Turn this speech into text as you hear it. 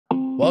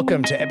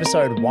Welcome to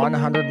episode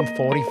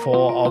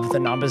 144 of The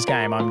Numbers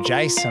Game. I'm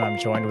Jace and I'm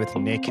joined with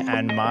Nick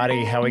and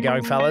Marty. How are we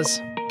going,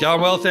 fellas? Going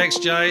well, thanks,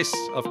 Jace.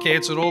 I've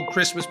cancelled all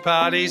Christmas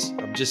parties.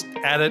 I'm just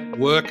at it,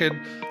 working.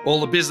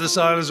 All the business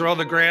owners are on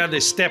the ground. They're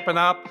stepping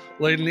up,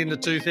 leading into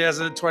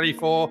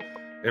 2024.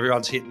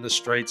 Everyone's hitting the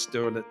streets,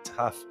 doing it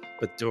tough,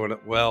 but doing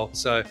it well.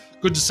 So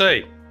good to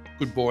see.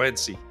 Good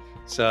buoyancy.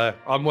 So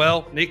I'm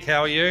well. Nick,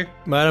 how are you?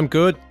 Mate, I'm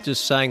good.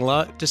 Just saying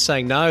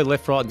no,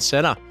 left, right and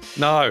centre.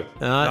 No.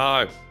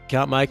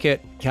 Can't make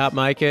it.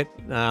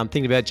 I'm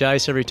thinking about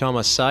Jace every time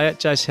I say it.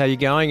 Jace, how you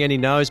going? Any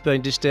no's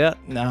being dished out?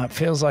 No, it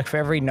feels like for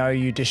every no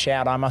you dish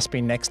out, I must be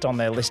next on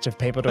their list of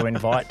people to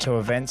invite to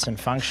events and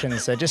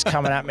functions. They're just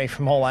coming at me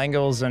from all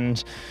angles,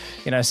 and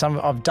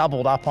I've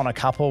doubled up on a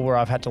couple where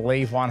I've had to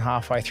leave one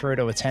halfway through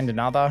to attend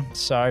another.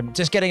 So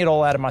just getting it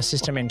all out of my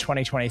system in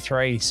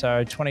 2023.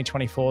 So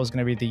 2024 is going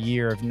to be the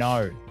year of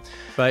no.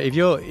 But if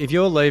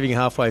you're leaving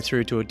halfway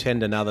through to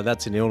attend another,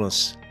 that's an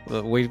illness.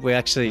 We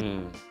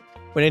actually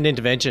we need an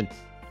intervention.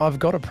 I've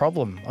got a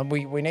problem.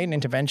 We need an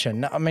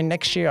intervention. I mean,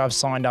 next year I've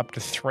signed up to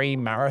 3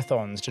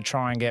 marathons to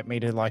try and get me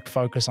to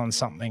focus on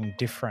something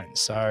different.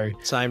 So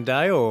same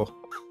day or?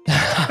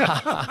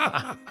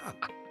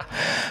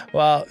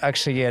 Well,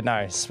 actually, yeah,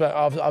 no.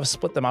 I've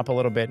split them up a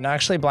little bit, and I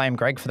actually blame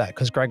Greg for that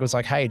because Greg was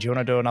like, "Hey, do you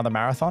want to do another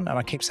marathon?" And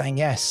I keep saying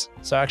yes.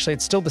 So actually,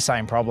 it's still the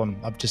same problem.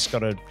 I've just got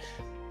to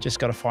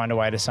find a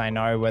way to say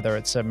no, whether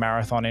it's a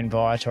marathon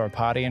invite or a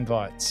party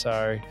invite.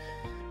 So.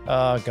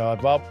 Oh,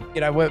 God. Well,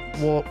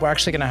 we're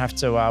actually going to have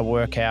to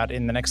work out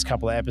in the next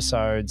couple of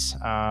episodes.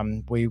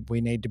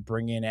 We need to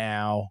bring in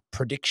our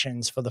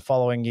predictions for the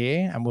following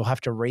year, and we'll have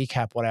to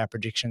recap what our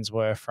predictions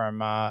were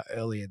from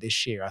earlier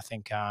this year. I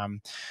think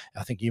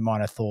you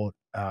might have thought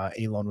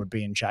Elon would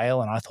be in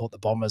jail, and I thought the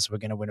Bombers were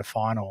going to win a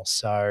final.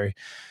 So,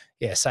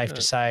 yeah, safe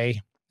to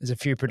say there's a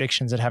few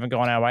predictions that haven't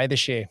gone our way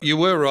this year. You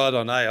were right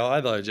on AI,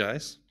 though,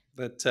 Jace.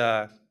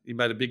 That you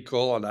made a big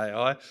call on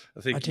AI. I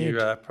think you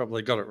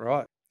probably got it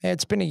right. Yeah,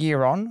 it's been a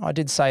year on. I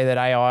did say that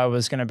AI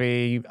was going to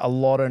be a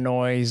lot of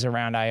noise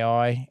around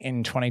AI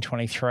in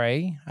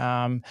 2023.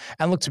 And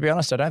look, to be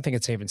honest, I don't think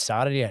it's even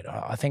started yet.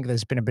 I think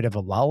there's been a bit of a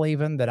lull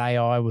even, that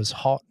AI was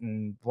hot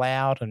and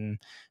loud, and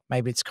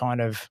maybe it's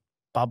kind of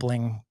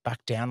bubbling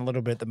back down a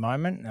little bit at the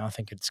moment. And I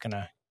think it's going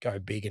to go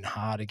big and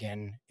hard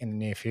again in the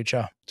near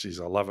future.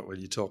 Jeez, I love it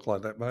when you talk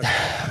like that, mate.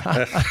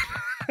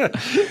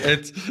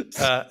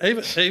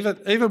 It's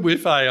even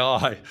with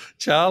AI,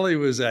 Charlie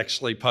was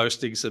actually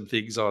posting some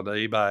things on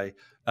eBay.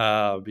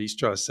 He's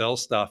trying to sell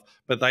stuff,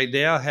 but they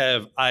now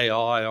have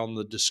AI on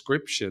the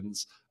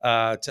descriptions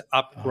to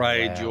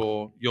upgrade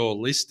your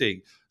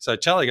listing. So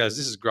Charlie goes,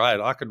 "This is great.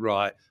 I could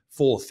write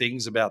 4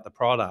 things about the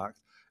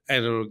product,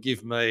 and it'll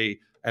give me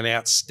an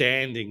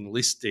outstanding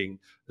listing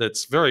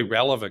that's very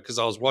relevant." Because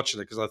I was watching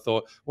it because I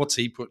thought, what's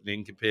he putting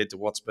in compared to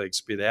what's being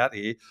spit out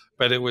here?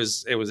 But it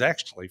was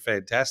actually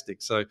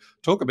fantastic. So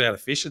talk about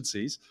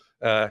efficiencies.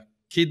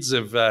 Kids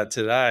of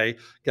today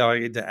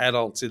going into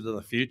adults into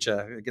the future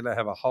are going to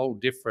have a whole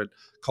different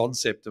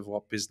concept of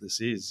what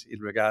business is in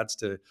regards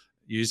to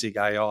using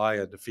AI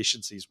and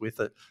efficiencies with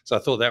it. So I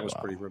thought that was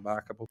pretty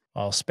remarkable.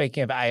 Well,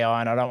 speaking of AI,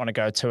 and I don't want to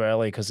go too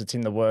early because it's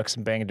in the works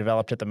and being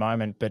developed at the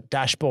moment, but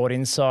Dashboard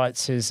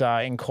Insights is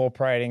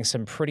incorporating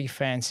some pretty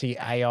fancy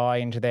AI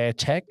into their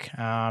tech.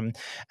 And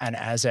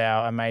as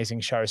our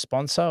amazing show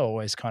sponsor,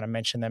 always kind of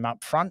mention them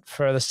up front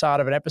for the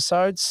start of an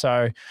episode.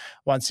 So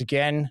once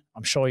again,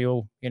 I'm sure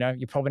you're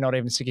probably not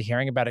even sick of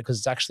hearing about it because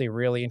it's actually a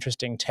really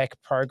interesting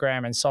tech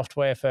program and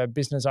software for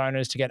business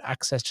owners to get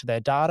access to their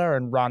data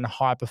and run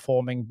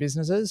high-performing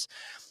businesses.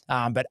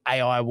 But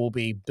AI will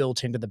be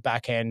built into the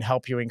back end,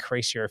 help you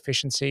increase your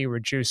efficiency,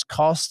 reduce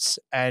costs,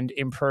 and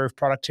improve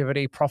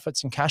productivity,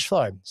 profits, and cash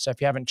flow. So if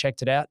you haven't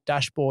checked it out,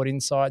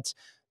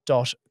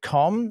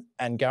 dashboardinsights.com,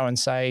 and go and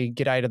say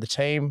g'day to the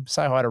team,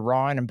 say hi to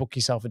Ryan, and book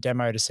yourself a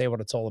demo to see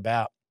what it's all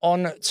about.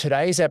 On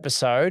today's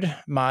episode,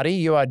 Marty,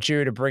 you are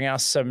due to bring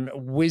us some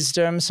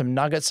wisdom, some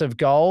nuggets of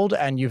gold,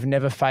 and you've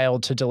never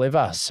failed to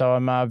deliver. So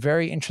I'm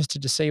very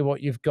interested to see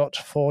what you've got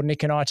for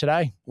Nick and I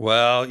today.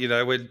 Well,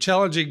 when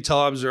challenging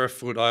times are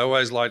afoot, I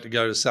always like to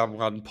go to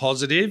someone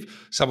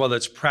positive, someone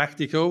that's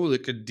practical,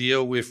 that can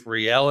deal with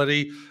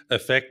reality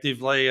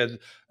effectively. And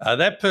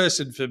that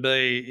person for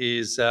me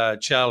is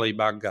Charlie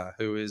Munger,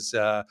 who is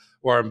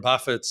Warren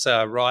Buffett's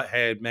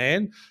right-hand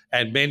man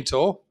and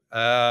mentor.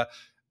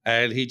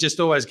 And he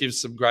just always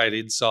gives some great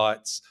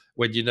insights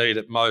when you need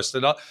it most.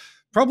 And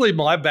probably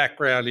my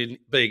background in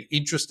being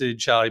interested in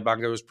Charlie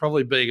Munger was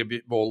probably being a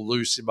bit more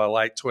loose in my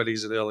late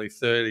 20s and early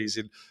 30s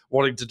and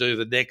wanting to do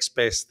the next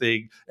best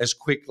thing as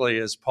quickly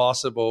as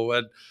possible.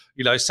 And,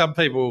 some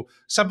people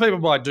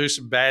might do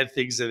some bad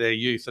things in their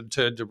youth and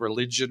turn to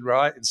religion,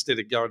 right, instead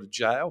of going to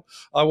jail.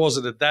 I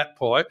wasn't at that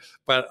point,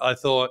 but I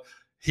thought,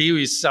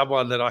 he is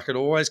someone that I could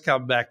always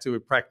come back to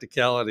with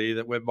practicality,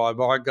 that when my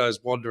mind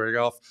goes wandering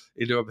off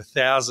into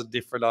 1,000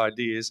 different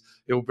ideas,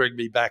 it will bring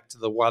me back to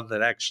the one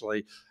that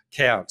actually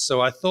counts.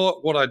 So I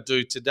thought what I'd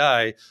do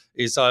today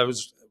is I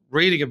was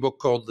reading a book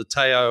called The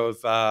Tao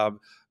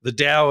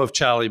of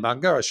Charlie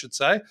Munger, I should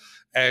say,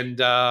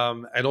 and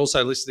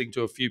also listening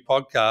to a few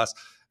podcasts.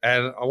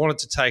 And I wanted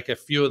to take a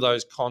few of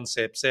those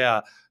concepts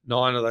out,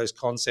 9 of those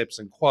concepts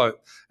and quote,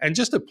 and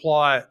just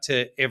apply it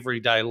to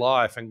everyday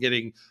life and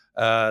getting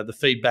the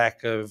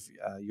feedback of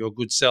your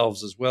good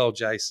selves as well,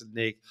 Jason,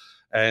 Nick.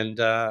 And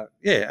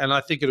and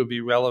I think it'll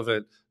be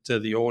relevant to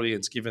the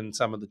audience given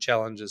some of the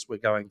challenges we're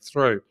going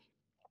through.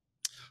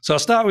 So I'll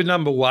start with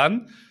number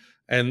 1,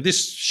 and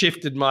this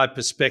shifted my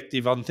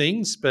perspective on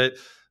things, but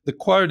the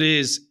quote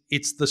is,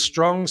 "It's the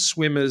strong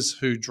swimmers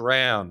who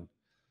drown."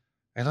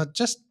 And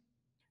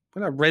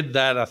when I read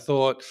that, I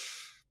thought,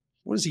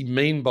 what does he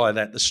mean by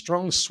that? The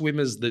strong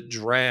swimmers that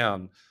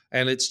drown.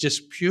 And it's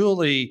just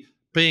purely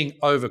being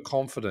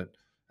overconfident.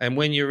 And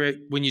when you're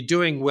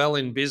doing well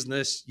in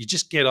business, you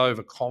just get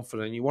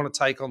overconfident. You want to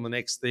take on the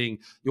next thing.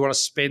 You want to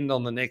spend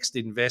on the next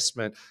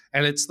investment.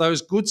 And it's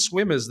those good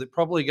swimmers that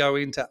probably go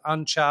into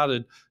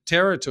uncharted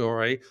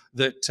territory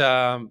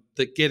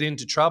that get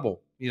into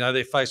trouble. You know,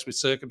 they're faced with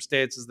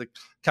circumstances that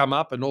come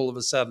up and all of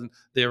a sudden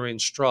they're in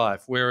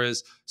strife.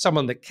 Whereas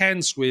someone that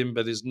can swim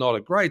but is not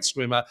a great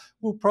swimmer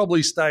will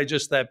probably stay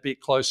just that bit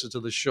closer to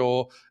the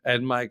shore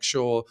and make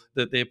sure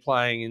that they're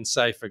playing in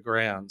safer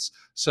grounds.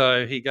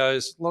 So he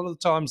goes, a lot of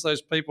the times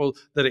those people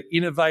that are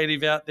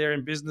innovative out there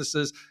in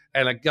businesses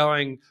and are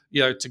going,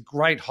 to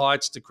great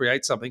heights to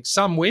create something,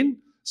 some win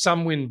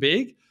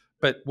big,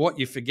 but what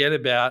you forget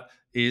about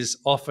is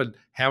often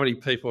how many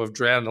people have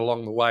drowned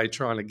along the way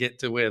trying to get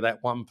to where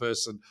that one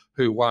person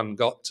who won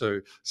got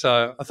to.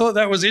 So I thought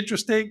that was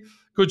interesting.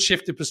 Good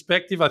shift of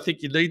perspective. I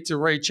think you need to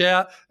reach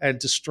out and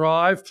to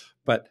strive,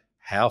 but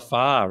how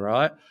far,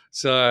 right?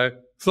 So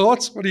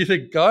thoughts? What do you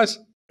think, guys?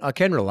 I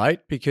can relate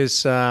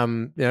because,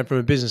 from a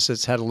business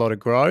that's had a lot of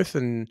growth,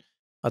 and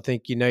I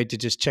think you need to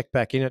just check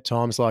back in at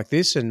times like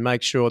this and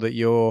make sure that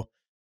you're,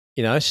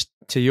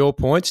 to your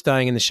point,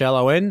 staying in the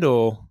shallow end,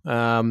 or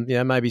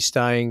maybe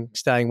staying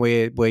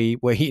where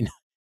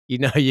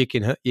you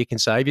can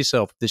save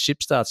yourself if the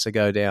ship starts to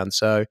go down.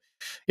 So,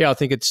 I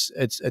think it's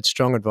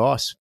strong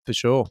advice for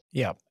sure.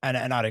 Yeah, and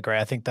I'd agree.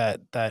 I think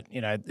that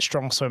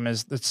strong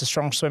swimmers, it's the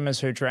strong swimmers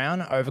who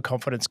drown.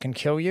 Overconfidence can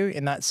kill you.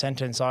 In that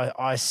sentence,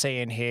 I see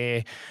in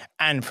here,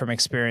 and from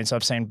experience,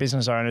 I've seen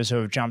business owners who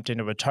have jumped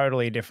into a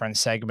totally different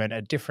segment,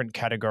 a different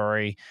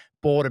category,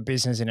 bought a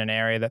business in an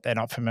area that they're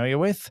not familiar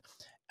with.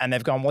 And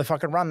they've gone, well, if I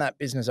can run that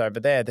business over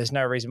there's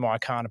no reason why I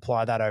can't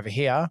apply that over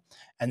here.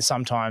 And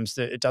sometimes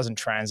it doesn't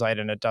translate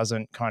and it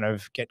doesn't kind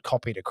of get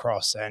copied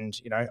across. And,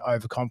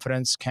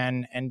 overconfidence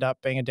can end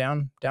up being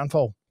a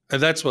downfall. And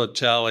that's what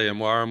Charlie and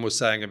Warren were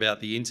saying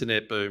about the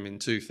internet boom in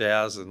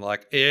 2000.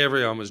 Like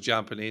everyone was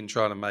jumping in,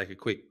 trying to make a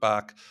quick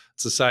buck.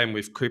 It's the same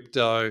with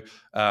crypto.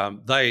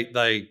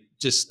 They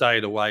just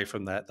stayed away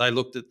from that. They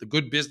looked at the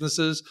good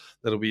businesses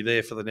that'll be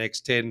there for the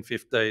next 10,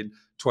 15,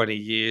 20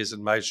 years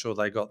and made sure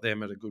they got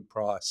them at a good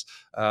price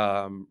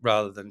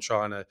rather than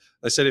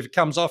they said, if it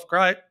comes off,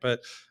 great,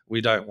 but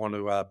we don't want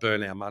to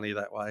burn our money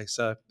that way.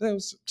 So that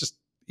was just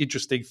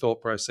interesting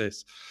thought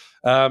process.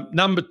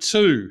 Number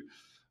 2,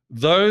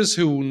 those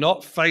who will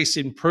not face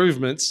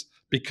improvements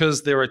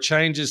because there are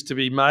changes to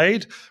be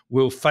made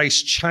will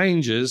face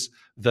changes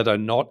that are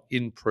not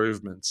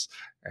improvements.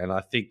 And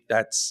I think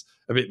that's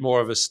a bit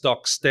more of a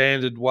stock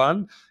standard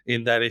one,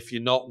 in that if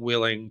you're not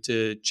willing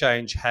to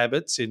change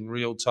habits in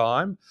real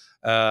time,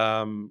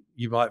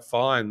 you might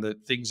find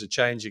that things are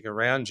changing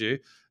around you,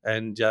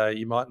 and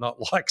you might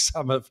not like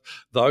some of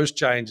those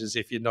changes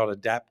if you're not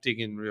adapting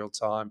in real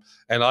time.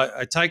 And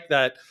I take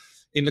that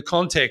in the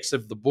context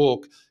of the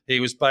book. He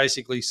was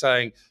basically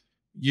saying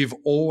you've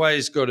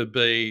always got to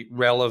be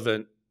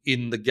relevant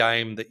in the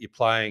game that you're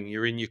playing.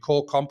 You're in your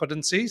core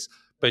competencies,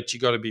 but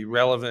you got to be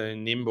relevant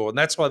and nimble. And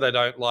that's why they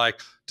don't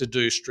like to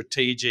do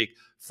strategic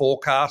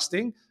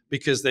forecasting,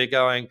 because they're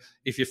going,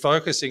 if you're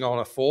focusing on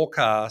a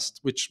forecast,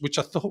 which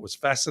I thought was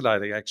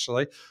fascinating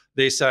actually,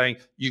 they're saying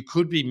you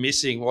could be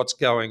missing what's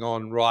going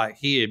on right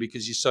here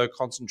because you're so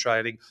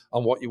concentrating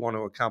on what you want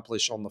to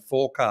accomplish on the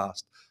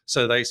forecast.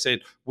 So they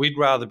said, we'd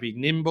rather be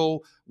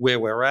nimble where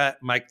we're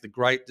at, make the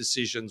great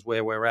decisions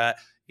where we're at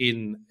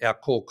in our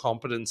core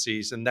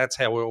competencies. And that's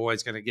how we're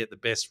always going to get the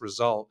best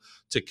result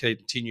to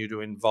continue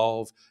to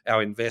involve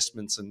our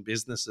investments and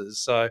businesses.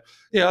 So,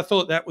 I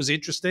thought that was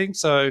interesting.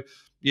 So,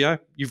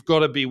 you've got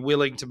to be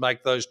willing to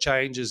make those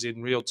changes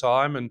in real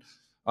time. And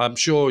I'm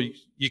sure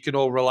you can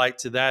all relate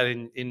to that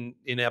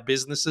in our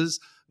businesses,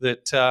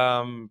 that,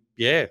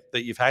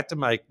 that you've had to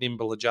make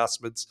nimble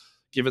adjustments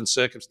given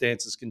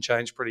circumstances can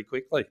change pretty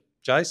quickly.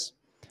 Jace?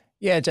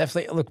 Yeah,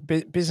 definitely.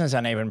 Look, business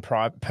and even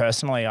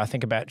personally, I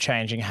think about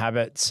changing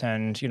habits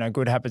and,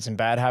 good habits and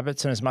bad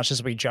habits. And as much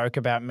as we joke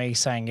about me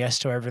saying yes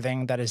to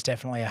everything, that is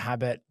definitely a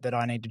habit that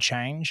I need to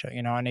change.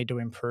 I need to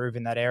improve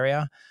in that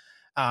area.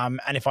 And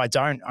if I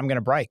don't, I'm going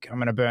to break. I'm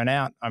going to burn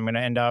out. I'm going to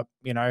end up,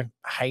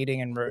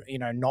 hating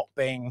and, not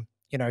being,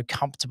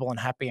 comfortable and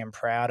happy and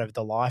proud of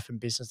the life and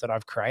business that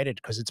I've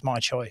created, because it's my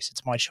choice.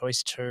 It's my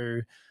choice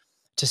to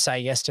say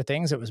yes to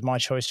things. It was my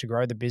choice to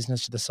grow the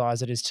business to the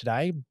size it is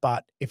today.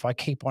 But if I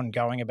keep on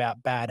going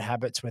about bad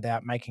habits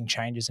without making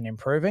changes and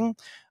improving,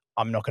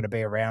 I'm not going to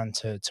be around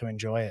to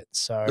enjoy it.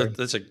 So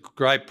that's a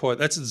great point.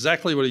 That's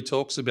exactly what he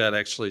talks about,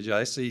 actually,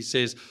 Jace. He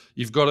says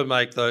you've got to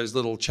make those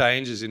little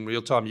changes in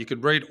real time. You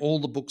can read all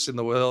the books in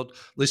the world,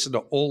 listen to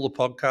all the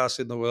podcasts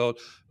in the world,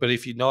 but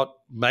if you're not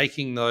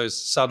making those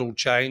subtle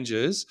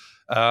changes,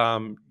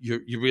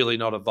 you're really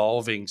not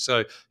evolving.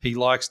 So he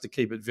likes to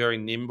keep it very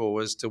nimble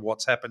as to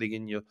what's happening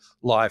in your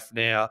life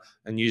now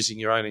and using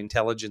your own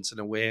intelligence and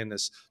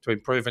awareness to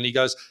improve. And he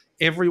goes,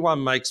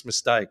 everyone makes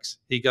mistakes.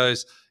 He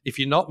goes, if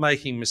you're not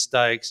making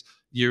mistakes,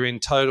 you're in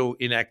total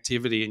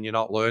inactivity and you're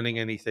not learning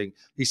anything.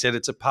 He said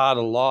it's a part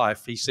of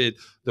life. He said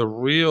the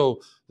real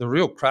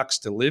crux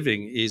to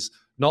living is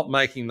not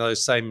making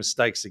those same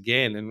mistakes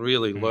again and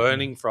really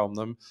learning from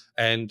them,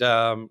 and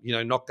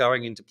not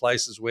going into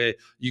places where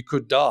you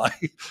could die.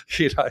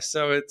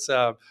 So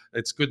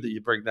it's good that you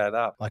bring that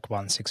up. Like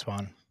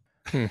 161.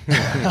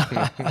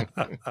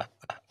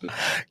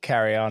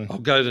 Carry on. I'll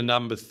go to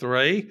number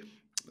 3.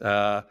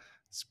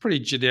 It's pretty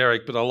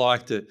generic, but I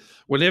liked it.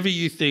 Whenever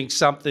you think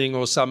something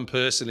or some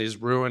person is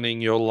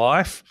ruining your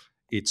life,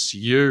 it's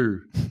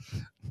you.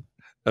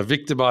 A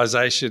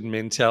victimization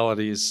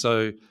mentality is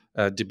so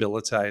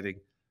debilitating.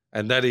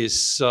 And that is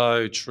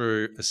so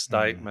true a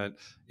statement.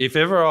 If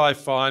ever I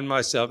find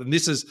myself, and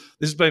this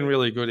has been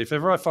really good, if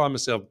ever I find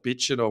myself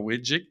bitching or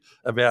whinging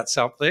about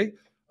something,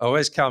 I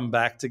always come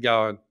back to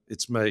going,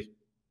 it's me.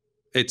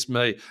 It's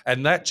me.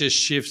 And that just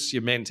shifts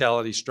your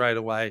mentality straight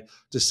away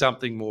to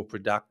something more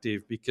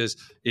productive, because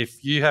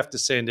if you have to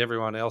send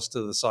everyone else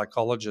to the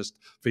psychologist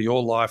for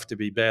your life to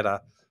be better,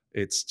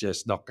 it's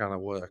just not going to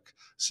work.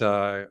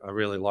 So I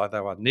really like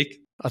that one. Nick?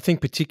 I think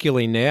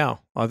particularly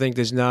now, I think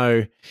there's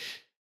no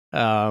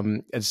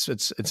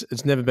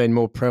it's never been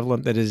more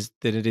prevalent than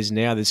it is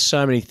now. There's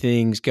so many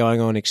things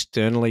going on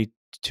externally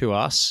to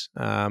us,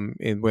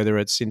 whether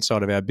it's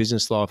inside of our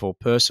business life or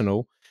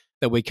personal,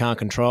 that we can't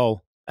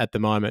control at the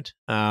moment.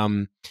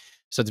 So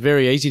it's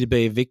very easy to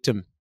be a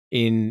victim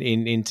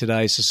in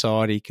today's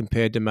society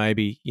compared to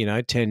maybe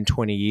 10,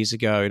 20 years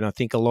ago. And I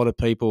think a lot of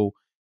people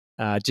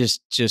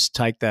just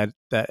take that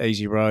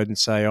easy road and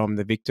say, I'm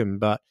the victim.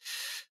 But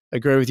I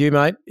agree with you,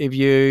 mate. If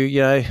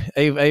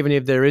even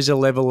if there is a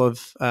level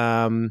of,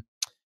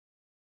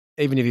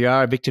 even if you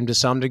are a victim to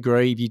some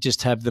degree, if you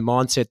just have the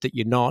mindset that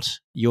you're not,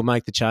 you'll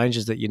make the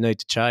changes that you need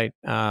to change.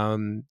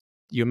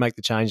 You'll make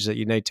the changes that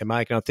you need to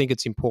make. And I think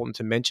it's important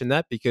to mention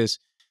that because,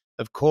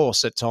 of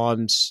course, at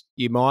times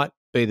you might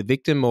be the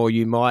victim, or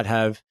you might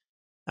have,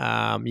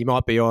 you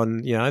might be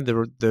on,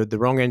 the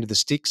wrong end of the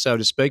stick, so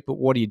to speak. But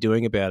what are you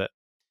doing about it?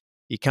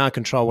 You can't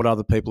control what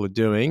other people are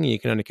doing. You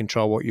can only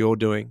control what you're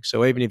doing.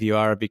 So even if you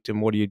are a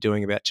victim, what are you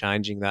doing about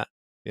changing that?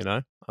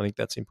 I think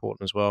that's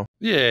important as well.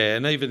 Yeah,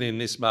 and even in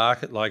this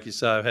market, like you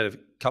say, I've had a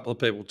couple of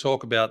people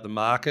talk about the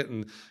market,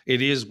 and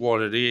it is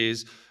what it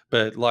is.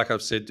 But like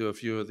I've said to a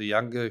few of the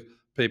younger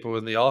people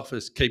in the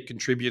office, keep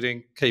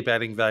contributing, keep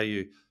adding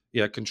value.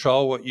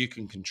 Control what you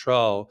can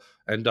control,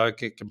 and don't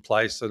get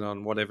complacent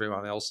on what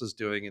everyone else is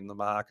doing in the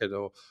market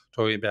or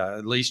talking about.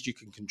 At least you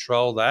can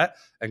control that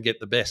and get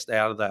the best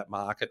out of that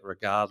market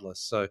regardless.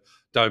 So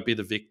don't be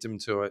the victim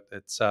to it.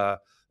 That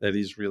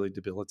is really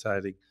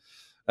debilitating.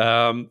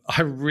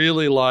 I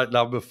really like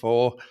number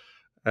 4,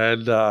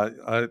 and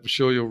I'm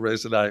sure you'll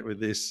resonate with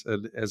this,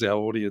 and as our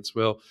audience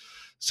will.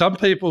 Some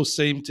people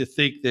seem to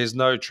think there's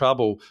no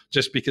trouble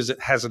just because it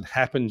hasn't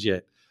happened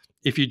yet.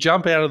 If you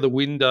jump out of the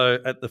window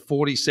at the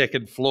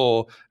 42nd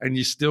floor and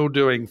you're still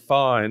doing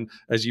fine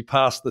as you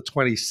pass the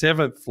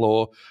 27th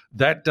floor,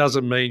 that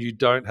doesn't mean you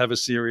don't have a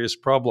serious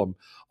problem.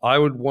 I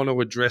would want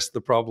to address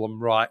the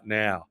problem right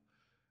now.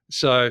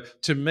 So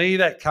to me,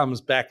 that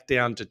comes back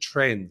down to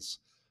trends.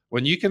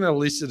 When you can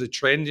elicit a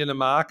trend in a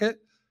market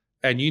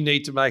and you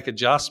need to make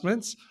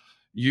adjustments,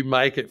 you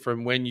make it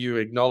from when you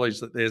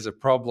acknowledge that there's a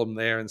problem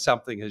there and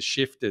something has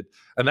shifted.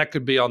 And that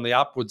could be on the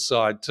upward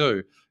side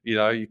too.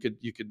 You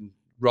could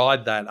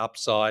ride that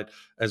upside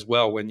as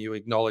well when you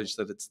acknowledge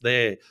that it's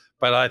there.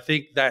 But I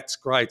think that's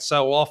great.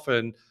 So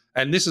often,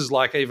 and this is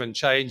like even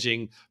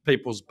changing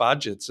people's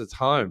budgets at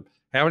home.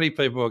 How many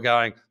people are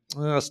going,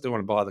 I still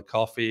want to buy the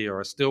coffee, or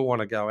I still want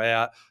to go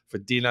out for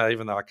dinner,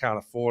 even though I can't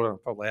afford it. I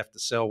probably have to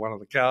sell one of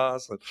the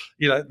cars. And,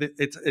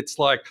 it's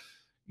like,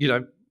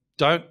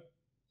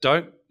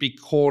 don't be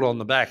caught on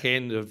the back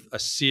end of a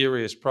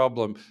serious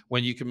problem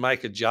when you can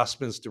make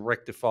adjustments to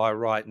rectify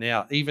right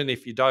now, even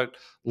if you don't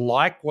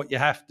like what you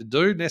have to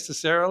do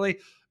necessarily,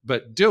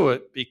 but do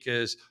it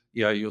because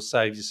you'll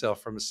save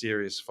yourself from a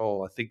serious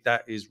fall. I think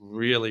that is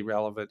really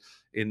relevant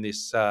in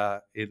this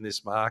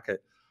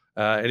market.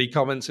 Any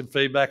comments and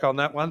feedback on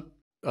that one?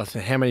 I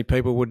think how many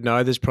people would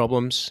know there's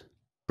problems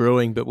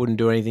brewing but wouldn't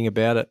do anything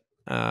about it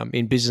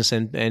in business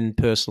and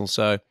personal?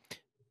 So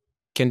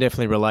can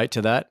definitely relate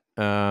to that.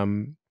 I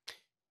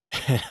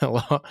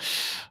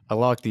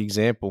like the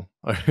example.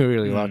 I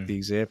really like the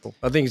example.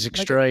 I think it's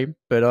extreme,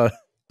 but I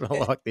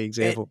like the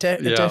example. It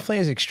definitely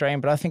is extreme,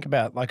 but I think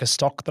about like a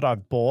stock that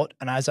I've bought,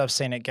 and as I've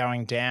seen it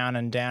going down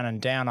and down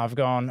and down, I've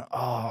gone,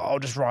 I'll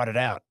just ride it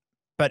out.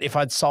 But if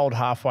I'd sold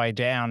halfway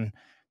down,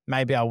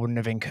 maybe I wouldn't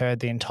have incurred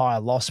the entire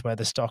loss where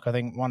the stock, I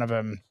think one of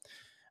them,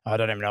 I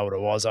don't even know what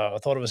it was. I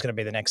thought it was going to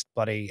be the next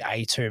bloody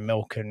A2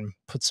 milk and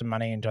put some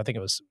money into, I think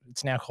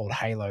it's now called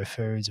Halo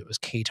Foods. It was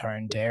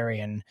ketone dairy.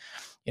 And,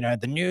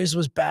 the news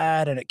was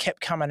bad and it kept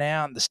coming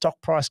out and the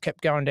stock price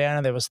kept going down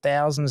and there was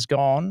thousands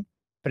gone.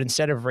 But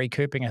instead of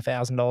recouping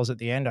 $1,000 at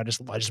the end, I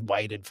just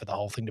waited for the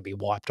whole thing to be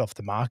wiped off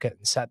the market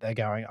and sat there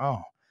going,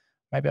 oh,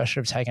 maybe I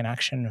should have taken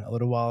action a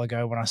little while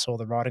ago when I saw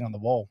the writing on the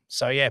wall.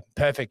 So yeah,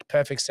 perfect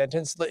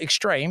sentence. The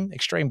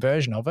extreme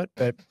version of it,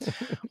 but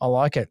I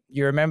like it.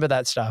 You remember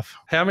that stuff.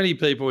 How many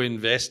people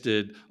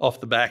invested off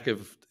the back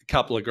of a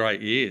couple of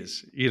great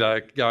years,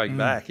 going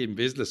back in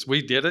business?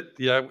 We did it,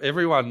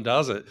 everyone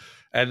does it.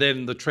 And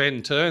then the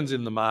trend turns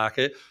in the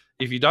market.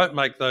 If you don't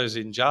make those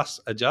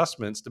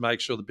adjustments to make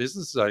sure the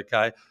business is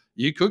okay,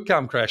 you could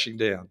come crashing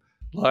down.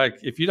 Like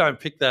if you don't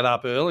pick that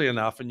up early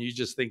enough and you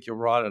just think you'll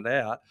ride it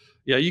out,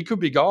 you could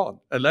be gone.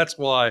 And that's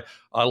why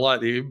I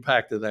like the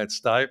impact of that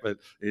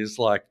statement is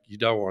like you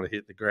don't want to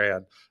hit the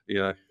ground,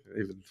 even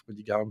when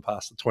you're going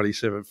past the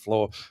 27th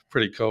floor.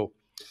 Pretty cool.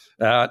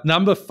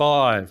 Number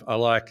 5, I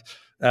like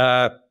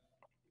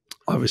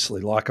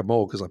obviously like them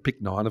all because I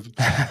picked 9 of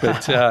them.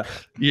 But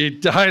you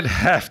don't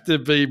have to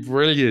be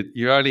brilliant.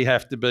 You only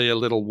have to be a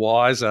little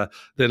wiser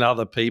than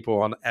other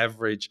people on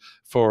average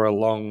for a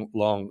long,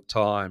 long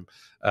time.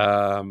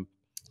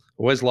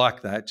 Always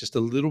like that, just a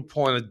little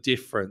point of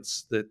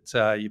difference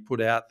that you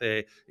put out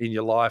there in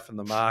your life and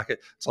the market.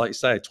 It's like you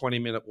say, a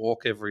 20-minute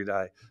walk every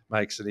day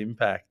makes an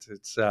impact.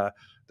 It's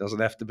doesn't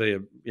have to be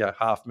a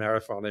half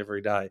marathon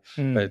every day,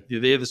 but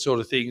they're the sort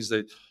of things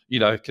that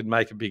can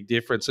make a big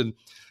difference. And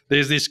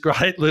there's this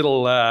great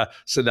little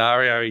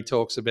scenario he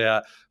talks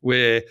about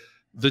where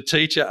the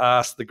teacher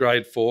asked the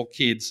grade 4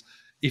 kids,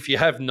 if you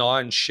have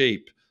 9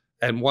 sheep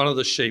and one of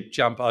the sheep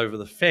jump over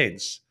the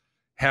fence,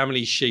 how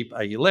many sheep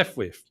are you left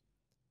with?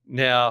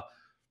 Now,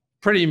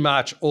 pretty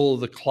much all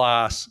of the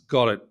class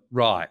got it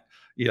right,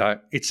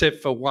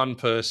 except for one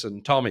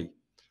person, Tommy,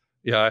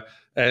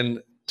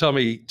 and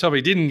Tommy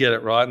didn't get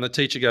it right. And the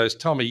teacher goes,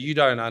 Tommy, you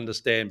don't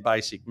understand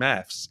basic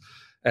maths.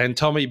 And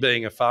Tommy,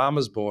 being a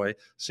farmer's boy,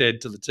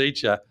 said to the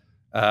teacher,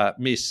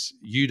 Miss,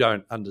 you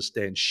don't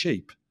understand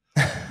sheep.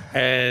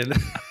 And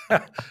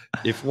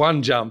if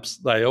one jumps,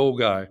 they all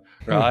go,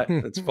 right?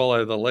 Let's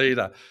follow the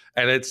leader.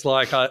 And it's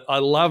like, I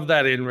love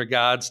that in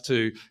regards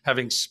to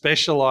having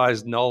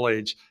specialized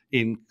knowledge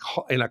in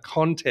a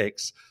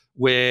context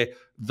where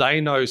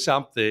they know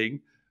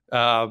something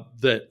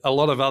that a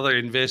lot of other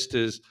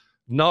investors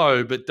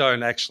know but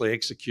don't actually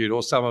execute,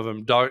 or some of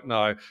them don't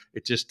know.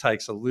 It just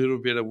takes a little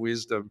bit of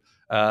wisdom.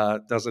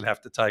 Doesn't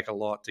have to take a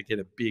lot to get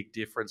a big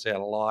difference out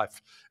of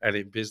life and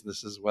in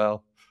business as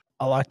well.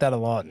 I like that a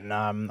lot. And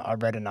I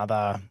read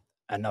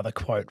another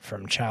quote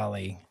from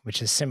Charlie,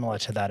 which is similar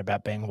to that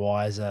about being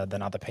wiser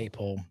than other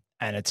people.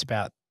 And it's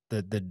about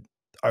the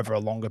over a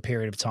longer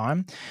period of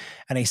time.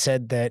 And he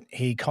said that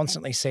he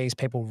constantly sees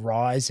people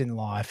rise in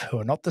life who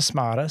are not the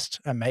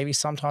smartest and maybe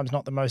sometimes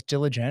not the most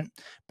diligent,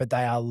 but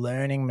they are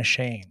learning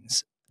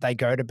machines. They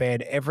go to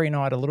bed every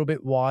night a little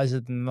bit wiser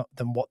than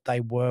what they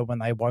were when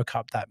they woke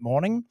up that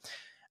morning.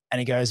 And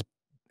he goes,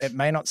 it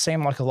may not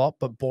seem like a lot,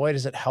 but boy,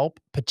 does it help,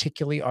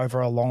 particularly over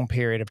a long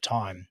period of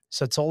time.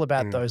 So it's all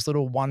about those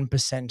little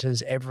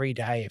 1%ers every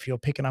day. If you're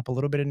picking up a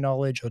little bit of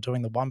knowledge or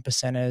doing the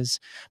 1%ers,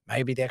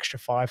 maybe the extra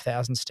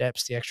 5,000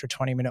 steps, the extra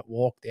 20-minute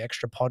walk, the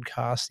extra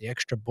podcast, the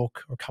extra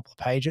book or a couple of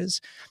pages,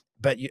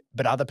 but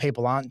other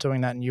people aren't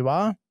doing that and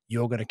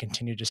you're going to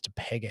continue just to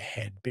peg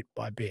ahead bit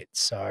by bit.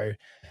 So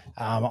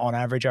on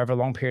average, over a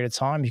long period of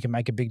time, you can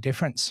make a big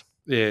difference.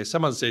 Yeah,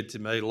 someone said to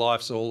me,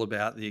 life's all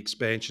about the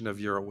expansion of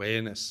your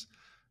awareness.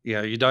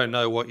 You don't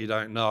know what you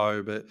don't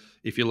know, but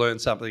if you learn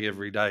something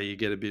every day, you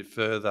get a bit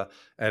further.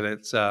 And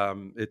it's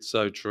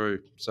so true,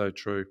 so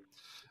true.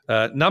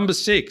 Number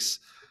 6,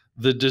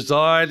 the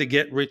desire to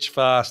get rich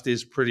fast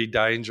is pretty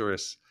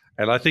dangerous.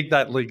 And I think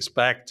that links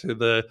back to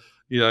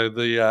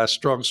the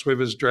strong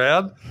swimmers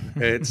drown.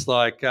 It's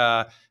like,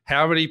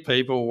 how many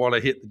people want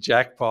to hit the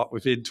jackpot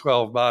within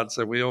 12 months?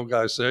 And we all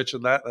go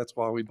searching that. That's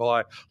why we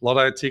buy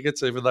lotto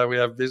tickets, even though we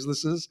have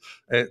businesses.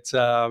 It's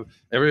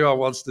everyone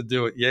wants to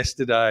do it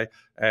yesterday.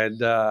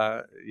 And,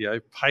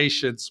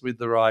 patience with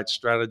the right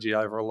strategy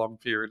over a long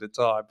period of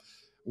time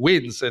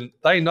wins. And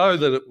they know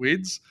that it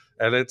wins.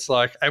 And it's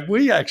like, and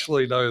we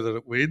actually know that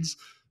it wins.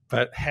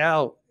 But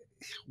how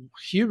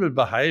human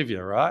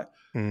behavior, right?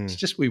 It's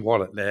just we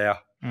want it now.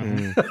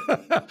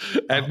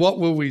 And what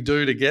will we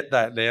do to get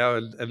that now?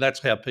 And that's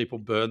how people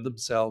burn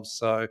themselves.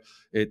 So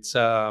it's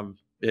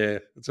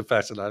it's a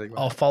fascinating one.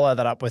 I'll follow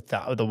that up with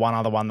the one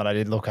other one that I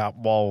did look up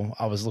while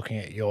I was looking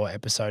at your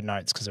episode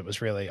notes, because it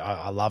was really,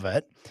 I love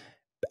it.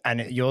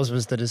 And yours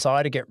was the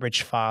desire to get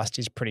rich fast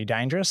is pretty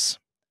dangerous.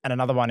 And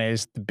another one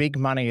is the big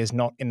money is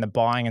not in the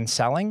buying and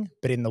selling,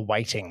 but in the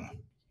waiting.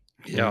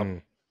 Yeah.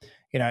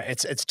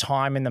 It's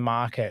time in the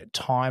market,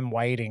 time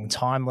waiting,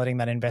 time letting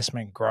that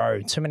investment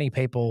grow. Too many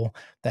people,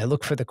 they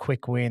look for the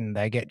quick win.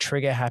 They get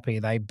trigger happy.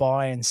 They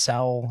buy and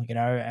sell,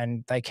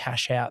 and they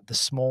cash out the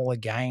smaller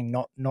gain,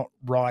 not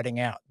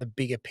riding out the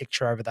bigger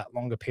picture over that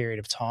longer period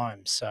of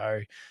time.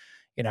 So,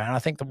 And I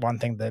think the one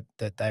thing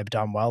that they've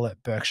done well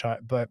at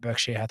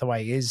Berkshire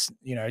Hathaway is,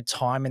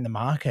 time in the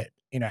market,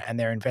 and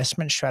their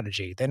investment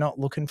strategy. They're not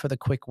looking for the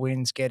quick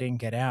wins, get in,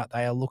 get out.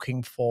 They are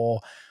looking for,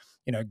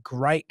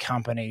 great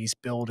companies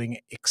building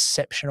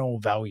exceptional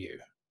value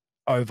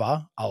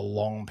over a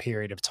long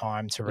period of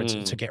time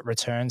to get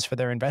returns for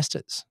their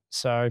investors.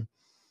 So,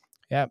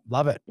 yeah,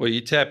 love it. Well,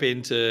 you tap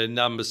into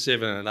number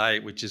 7 and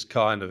 8, which is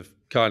kind of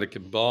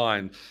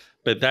combined,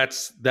 but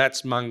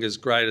that's Munger's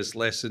greatest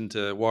lesson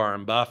to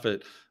Warren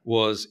Buffett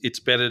was it's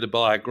better to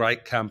buy a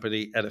great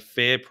company at a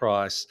fair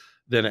price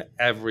than an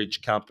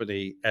average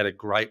company at a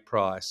great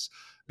price.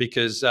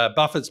 Because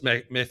Buffett's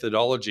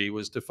methodology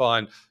was to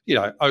find,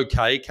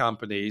 okay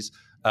companies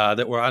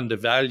that were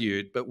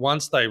undervalued, but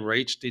once they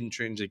reached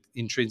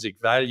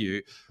intrinsic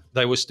value,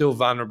 they were still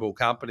vulnerable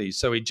companies.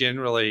 So he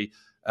generally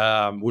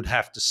would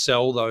have to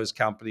sell those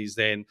companies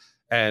then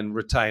and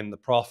retain the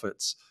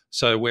profits.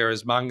 So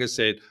whereas Munger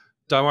said,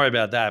 don't worry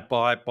about that,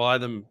 buy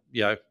them,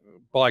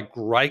 buy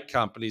great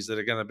companies that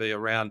are going to be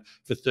around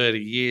for 30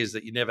 years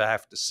that you never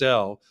have to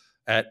sell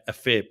at a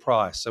fair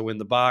price. So when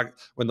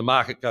the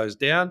market goes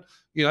down,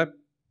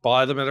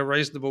 buy them at a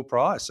reasonable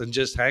price and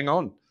just hang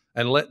on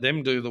and let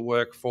them do the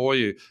work for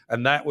you.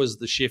 And that was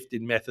the shift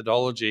in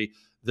methodology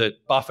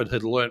that Buffett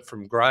had learnt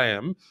from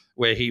Graham,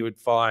 where he would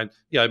find,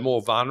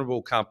 more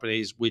vulnerable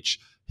companies which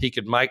he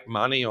could make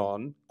money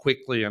on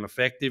quickly and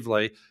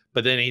effectively,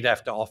 but then he'd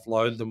have to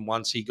offload them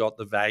once he got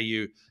the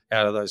value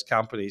out of those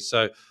companies.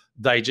 So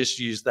they just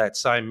used that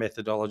same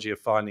methodology of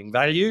finding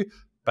value,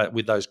 but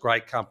with those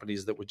great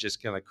companies that were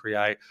just going to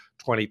create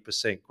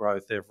 20%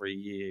 growth every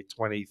year,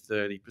 20,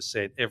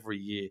 30% every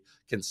year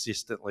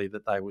consistently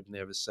that they would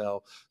never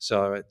sell.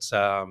 So it's,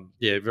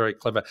 very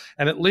clever.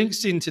 And it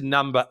links into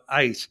number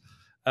 8,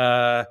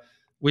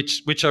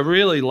 which I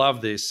really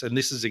love this. And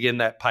this is, again,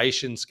 that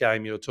patience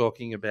game you're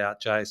talking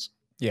about, Jace.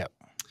 Yeah.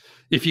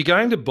 If you're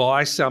going to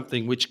buy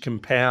something which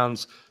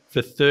compounds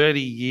for 30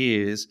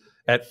 years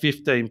at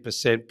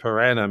 15%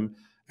 per annum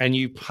and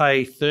you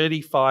pay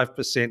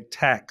 35%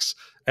 tax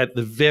at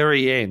the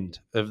very end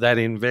of that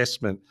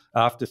investment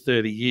after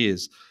 30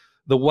 years,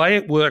 the way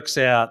it works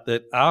out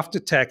that after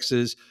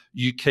taxes,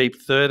 you keep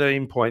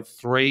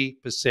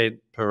 13.3%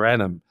 per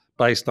annum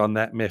based on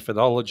that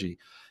methodology.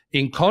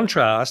 In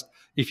contrast,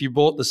 if you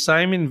bought the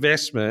same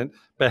investment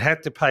but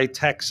had to pay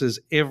taxes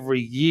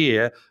every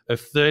year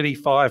of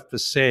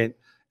 35%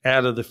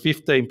 out of the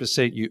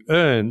 15% you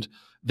earned,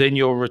 then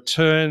your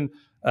return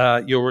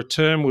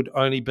would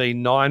only be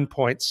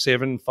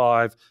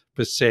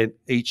 9.75%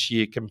 each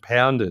year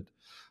compounded.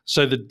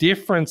 So the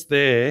difference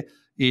there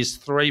is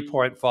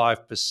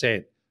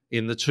 3.5%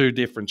 in the two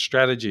different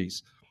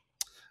strategies.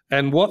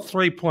 And what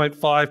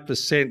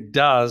 3.5%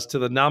 does to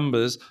the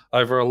numbers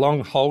over a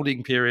long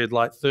holding period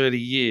like 30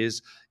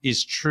 years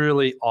is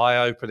truly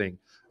eye-opening.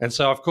 And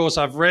so, of course,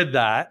 I've read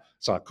that.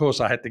 So, of course,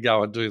 I had to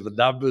go and do the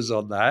numbers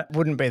on that.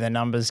 Wouldn't be the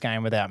numbers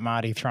game without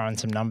Marty throwing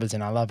some numbers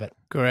in. I love it.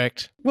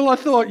 Correct. Well, I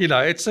thought,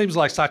 it seems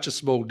like such a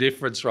small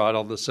difference right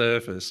on the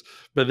surface.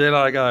 But then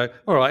I go,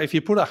 all right, if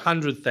you put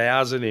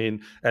 100,000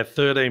 in at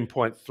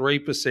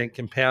 13.3%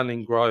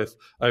 compounding growth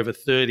over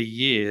 30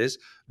 years,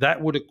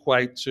 that would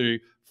equate to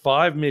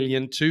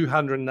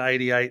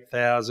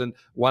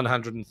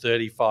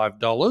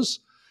 $5,288,135.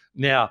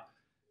 Now,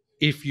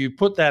 if you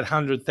put that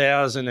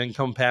 100,000 and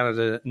compounded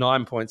it at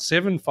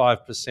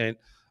 9.75%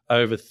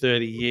 over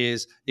 30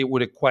 years, it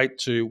would equate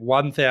to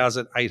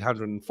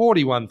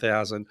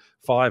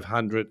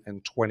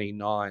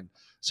 $1,841,529.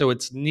 So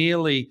it's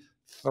nearly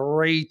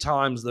 3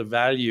 times the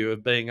value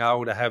of being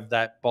able to have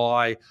that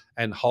buy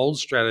and hold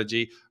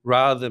strategy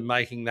rather than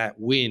making that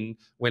win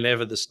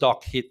whenever the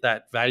stock hit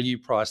that value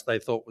price they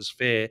thought was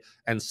fair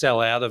and sell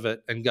out of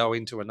it and go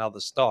into another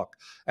stock.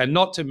 And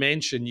not to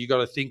mention, you got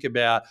to think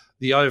about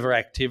the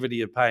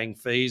overactivity of paying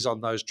fees on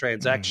those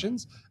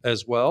transactions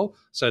as well.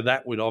 So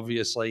that would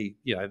obviously,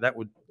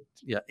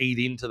 eat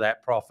into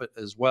that profit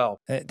as well.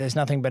 There's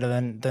nothing better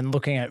than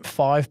looking at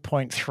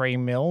 5.3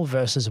 mil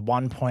versus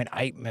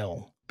 1.8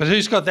 mil. But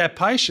who's got that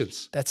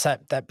patience? That's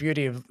that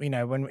beauty of,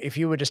 if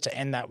you were just to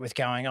end that with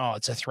going, oh,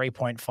 it's a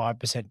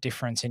 3.5%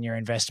 difference in your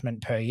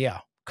investment per year.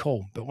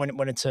 Cool. But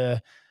when it's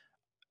a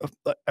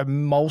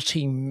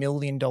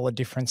multi-million-dollar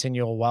difference in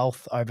your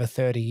wealth over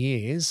 30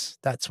 years,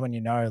 that's when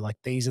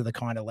these are the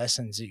kind of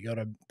lessons that you got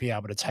to be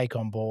able to take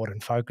on board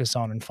and focus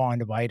on and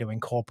find a way to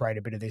incorporate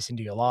a bit of this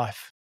into your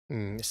life.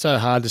 It's so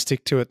hard to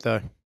stick to it, though.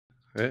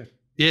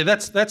 Yeah,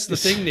 that's the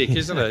thing, Nick,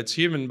 isn't it? It's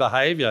human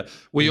behavior.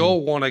 We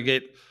all want to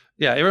get...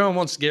 Yeah, everyone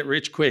wants to get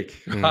rich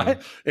quick,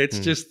 right? It's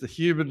just the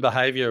human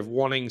behavior of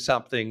wanting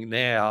something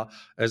now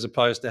as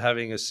opposed to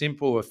having a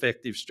simple,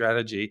 effective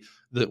strategy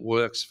that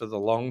works for the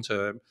long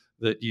term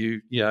that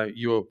you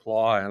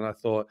apply. And I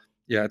thought,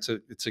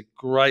 it's a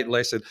great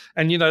lesson.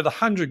 And, the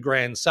 100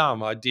 grand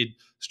sum I did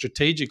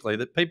strategically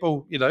that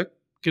people,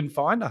 can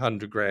find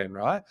 100 grand,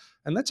 right?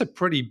 And that's a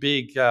pretty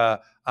big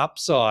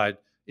upside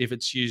if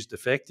it's used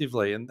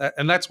effectively.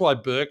 And that's why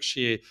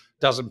Berkshire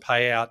doesn't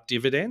pay out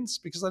dividends,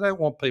 because they don't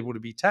want people to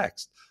be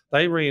taxed.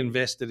 They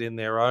reinvest it in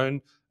their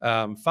own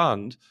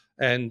fund,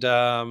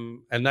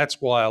 And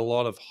that's why a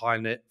lot of high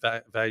net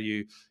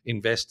value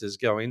investors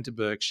go into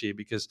Berkshire,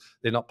 because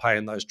they're not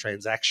paying those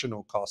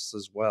transactional costs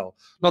as well.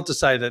 Not to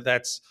say that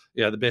that's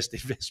the best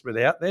investment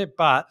out there,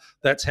 but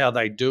that's how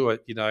they do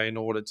it, in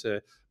order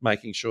to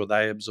making sure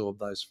they absorb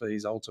those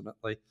fees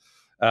ultimately.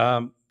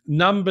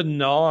 Number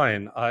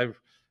 9, I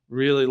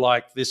really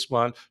like this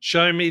one.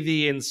 Show me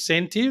the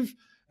incentive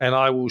and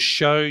I will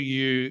show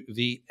you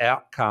the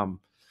outcome.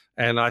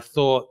 And I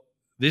thought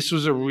this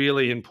was a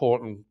really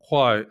important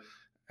quote.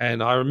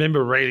 And I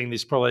remember reading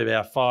this probably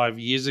about 5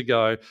 years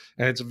ago.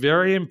 And it's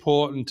very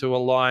important to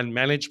align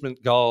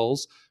management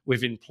goals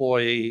with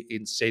employee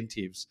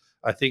incentives.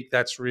 I think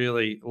that's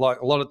really,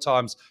 like, a lot of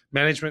times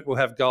management will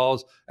have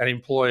goals and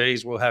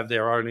employees will have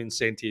their own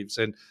incentives.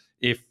 And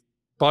if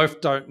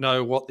both don't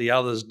know what the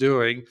other's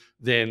doing,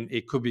 then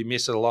it could be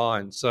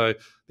misaligned. So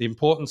the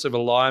importance of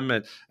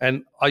alignment.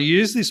 And I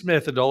use this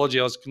methodology.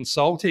 I was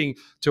consulting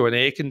to an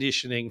air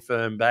conditioning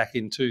firm back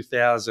in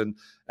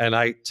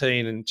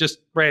 2018 and just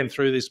ran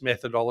through this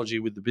methodology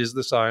with the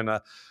business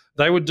owner.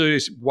 They would do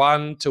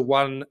 1 to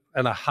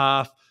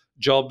 1.5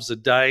 jobs a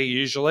day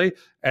usually,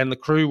 and the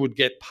crew would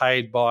get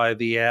paid by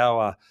the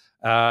hour.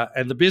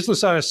 And the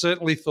business owner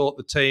certainly thought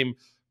the team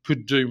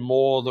could do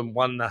more than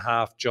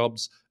 1.5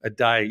 jobs a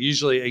day.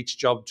 Usually each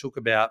job took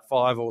about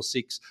 5 or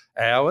 6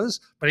 hours,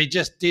 but he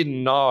just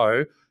didn't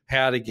know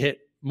how to get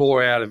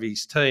more out of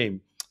his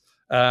team.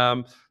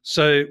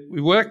 So we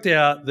worked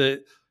out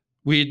that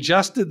we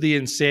adjusted the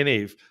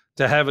incentive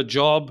to have a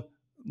job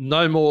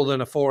no more than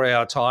a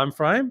 4-hour time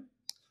frame.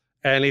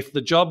 And if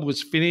the job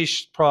was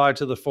finished prior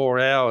to the 4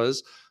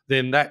 hours,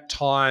 then that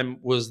time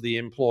was the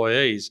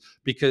employees,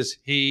 because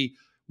he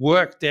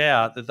worked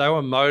out that they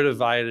were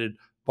motivated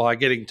by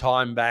getting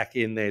time back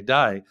in their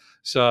day.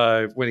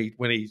 So when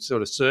he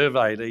sort of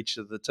surveyed each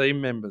of the team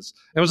members,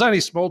 it was only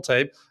a small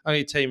team, only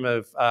a team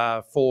of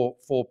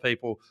four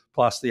people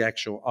plus the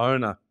actual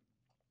owner.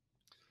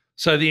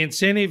 So the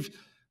incentive,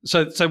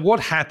 so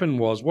what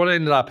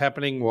ended up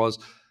happening was,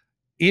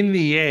 in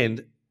the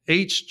end,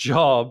 each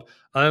job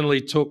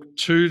only took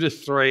 2 to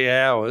 3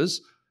 hours,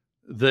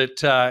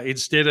 that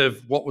instead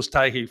of what was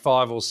taking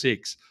 5 or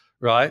 6.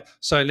 Right.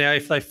 So now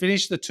if they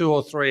finish the 2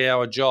 or 3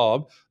 hour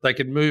job, they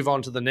could move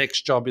on to the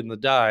next job in the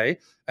day.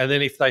 And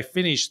then if they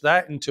finish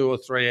that in 2 or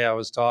 3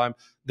 hours time,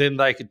 then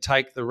they could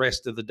take the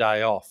rest of the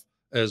day off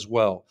as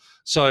well.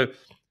 So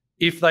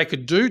if they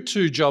could do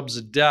 2 jobs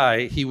a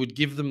day, he would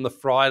give them the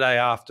Friday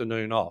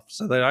afternoon off.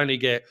 So they'd only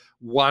get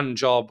 1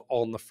 job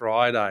on the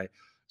Friday.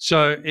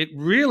 So it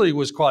really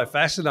was quite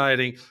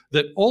fascinating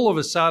that all of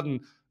a sudden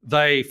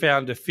they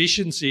found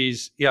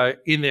efficiencies,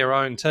 in their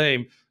own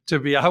team to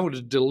be able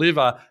to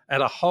deliver at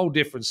a whole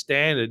different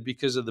standard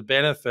because of the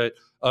benefit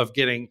of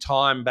getting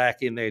time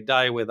back in their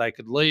day where they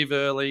could leave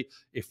early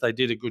if they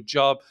did a good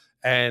job,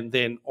 and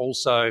then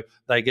also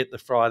they get the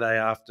Friday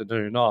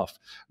afternoon off.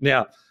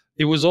 Now,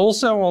 it was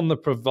also on the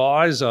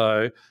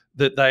proviso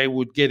that they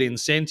would get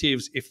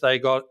incentives if they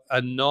got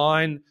a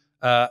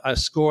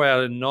score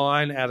out of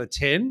 9 out of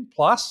 10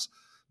 plus,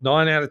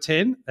 9 out of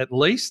 10 at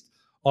least,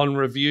 on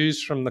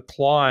reviews from the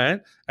client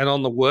and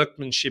on the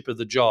workmanship of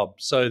the job.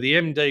 So the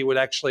MD would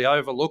actually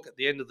overlook at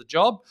the end of the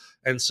job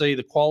and see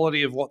the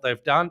quality of what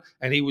they've done,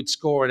 and he would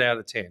score it out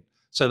of 10.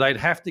 So they'd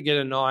have to get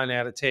a 9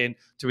 out of 10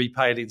 to be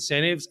paid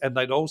incentives, and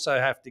they'd also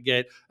have to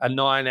get a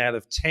 9 out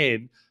of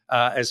 10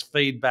 as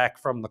feedback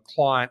from the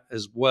client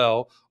as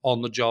well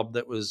on the job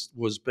that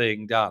was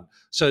being done.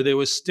 So there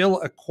was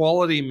still a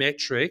quality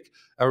metric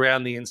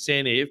around the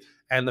incentive,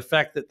 and the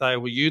fact that they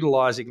were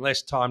utilising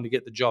less time to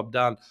get the job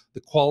done, the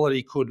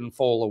quality couldn't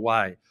fall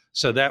away.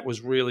 So that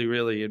was really,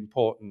 really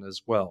important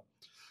as well.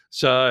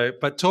 So,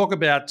 but talk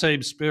about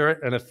team spirit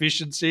and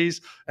efficiencies,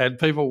 and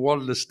people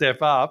wanted to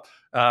step up.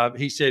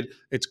 He said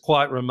it's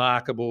quite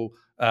remarkable,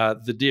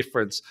 the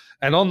difference.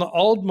 And on the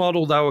old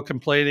model, they were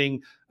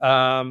completing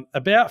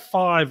about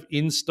 5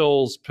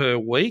 installs per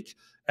week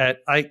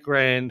at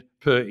 $8,000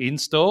 per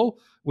install,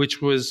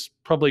 which was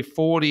probably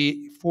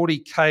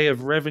 40K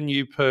of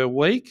revenue per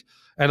week.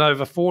 And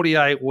over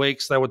 48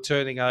 weeks, they were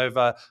turning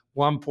over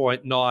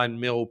 1.9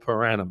 mil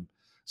per annum.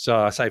 So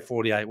I say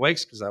 48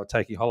 weeks because they were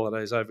taking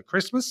holidays over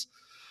Christmas.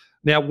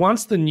 Now,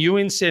 once the new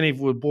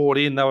incentive were brought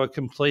in, they were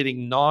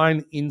completing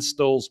 9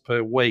 installs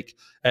per week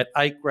at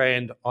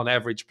 $8,000 on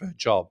average per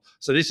job.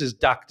 So this is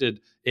ducted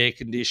air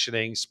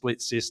conditioning,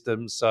 split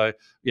systems. So,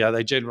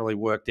 they generally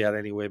worked out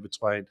anywhere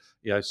between,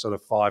 sort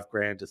of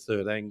 $5,000 to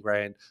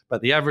 $13,000,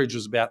 but the average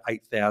was about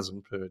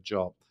 $8,000 per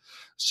job.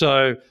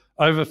 So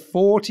over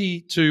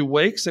 42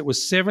 weeks, it was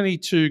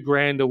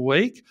 $72,000 a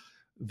week.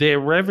 Their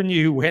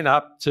revenue went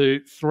up to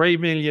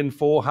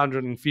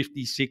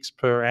 $3,456,000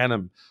 per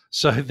annum.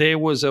 So there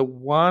was a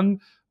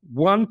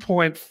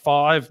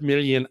 1.5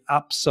 million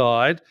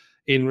upside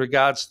in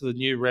regards to the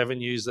new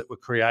revenues that were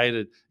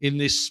created in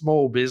this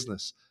small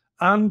business.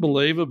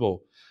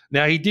 Unbelievable.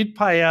 Now, he did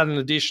pay out an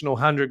additional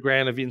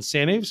 $100,000 of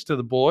incentives to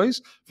the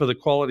boys for the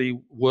quality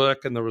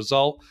work and the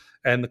result,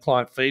 and the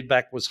client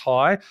feedback was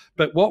high.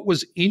 But what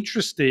was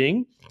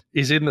interesting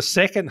is in the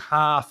second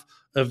half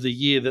of the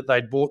year that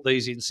they'd bought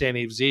these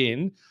incentives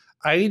in,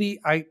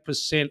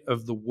 88%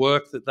 of the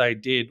work that they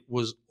did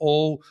was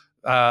all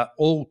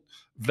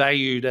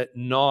valued at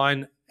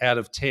 9 out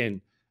of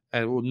 10,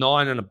 and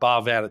 9 and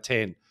above out of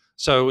 10.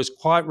 So it was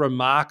quite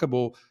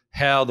remarkable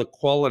how the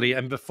quality,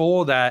 and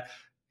before that,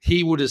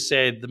 he would have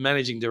said, the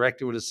managing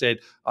director would have said,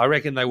 I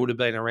reckon they would have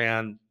been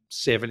around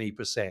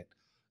 70%.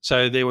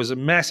 So there was a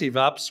massive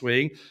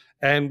upswing.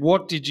 And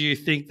what did you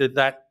think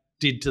that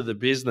did to the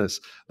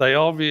business? They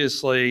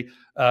obviously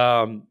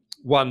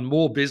won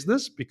more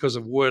business because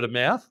of word of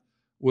mouth,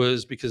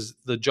 was because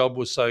the job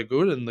was so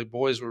good and the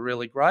boys were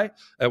really great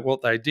at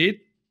what they did.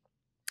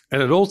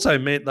 And it also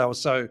meant they were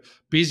so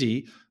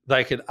busy,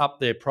 they could up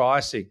their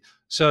pricing.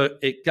 So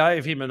it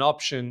gave him an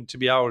option to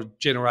be able to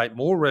generate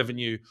more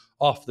revenue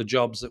off the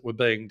jobs that were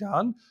being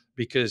done,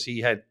 because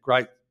he had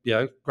great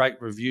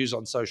reviews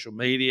on social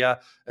media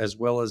as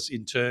well as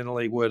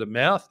internally, word of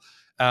mouth.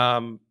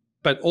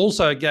 But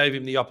also gave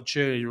him the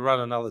opportunity to run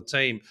another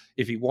team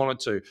if he wanted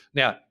to.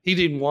 Now, he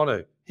didn't want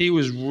to. He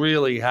was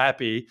really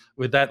happy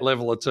with that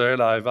level of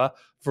turnover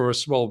for a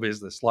small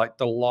business, like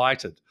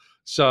delighted.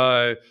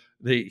 So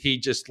he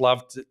just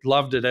loved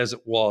it as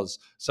it was.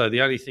 So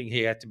the only thing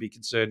he had to be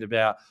concerned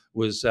about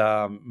was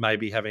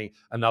maybe having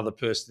another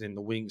person in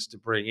the wings to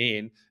bring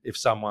in if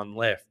someone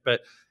left.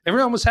 But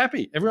everyone was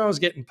happy. Everyone was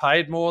getting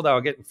paid more. They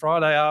were getting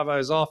Friday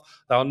arvos off.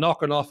 They were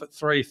knocking off at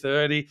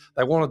 3:30.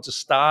 They wanted to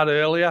start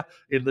earlier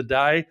in the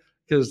day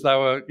because they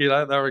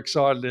were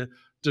excited to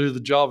do the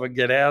job and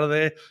get out of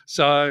there.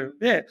 So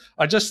yeah,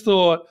 I just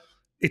thought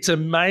it's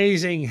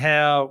amazing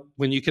how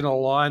when you can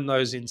align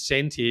those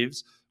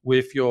incentives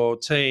with your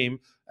team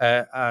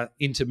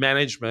into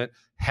management,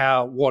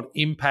 what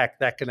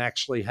impact that can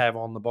actually have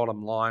on the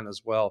bottom line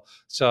as well.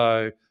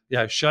 So,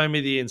 show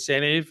me the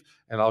incentive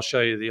and I'll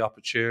show you the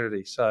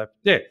opportunity. So,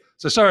 yeah.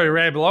 So sorry to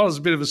ramble on. It was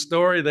a bit of a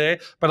story there,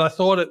 but I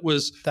thought it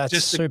was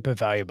just super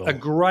valuable. A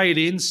great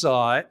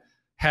insight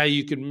how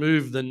you can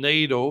move the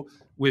needle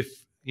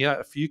with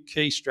a few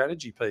key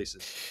strategy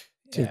pieces.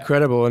 It's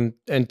incredible,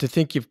 and to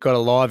think you've got a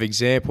live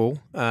example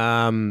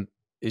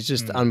is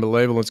just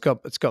unbelievable. It's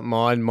got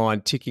my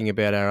mind ticking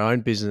about our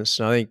own business,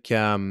 and I think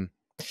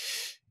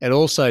it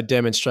also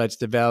demonstrates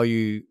the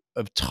value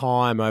of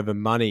time over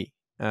money.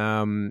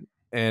 And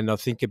I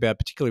think about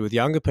particularly with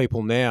younger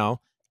people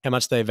now, how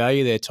much they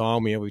value their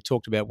time. We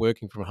talked about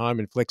working from home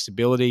and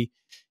flexibility.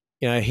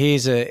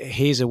 Here's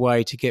a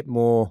way to get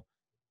more.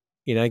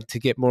 To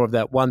get more of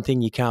that one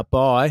thing you can't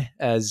buy,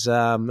 as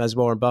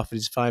Warren Buffett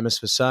is famous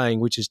for saying,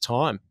 which is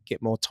time.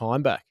 Get more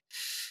time back.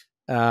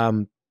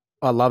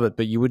 I love it,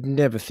 but you would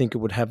never think it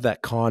would have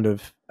that kind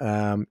of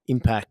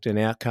impact and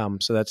outcome.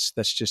 So that's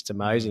just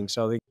amazing.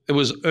 So I think it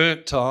was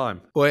earned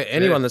time. Well,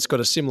 anyone that's got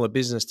a similar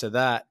business to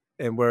that,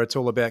 and where it's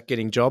all about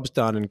getting jobs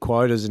done and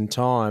quotas and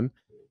time,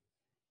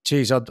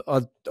 geez, I'd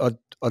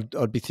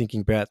be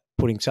thinking about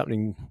putting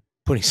something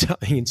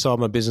inside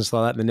my business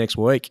like that in the next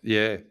week.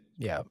 Yeah.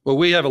 Yeah. Well,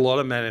 we have a lot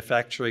of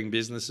manufacturing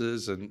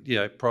businesses and,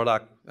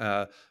 product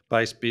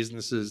based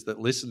businesses that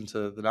listen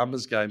to the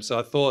Numbers Game. So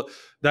I thought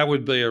that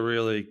would be a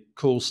really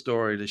cool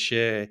story to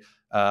share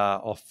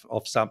of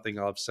something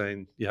I've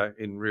seen,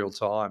 in real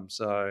time.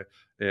 So,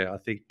 yeah, I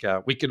think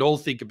we can all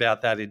think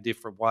about that in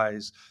different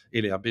ways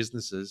in our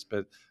businesses,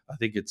 but I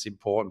think it's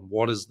important.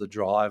 What is the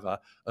driver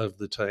of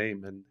the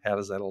team and how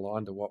does that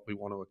align to what we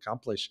want to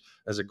accomplish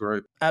as a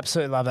group?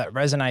 Absolutely love that.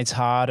 Resonates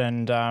hard,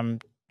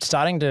 and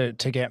starting to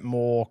get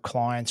more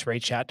clients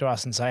reach out to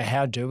us and say,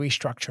 how do we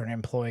structure an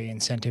employee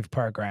incentive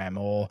program,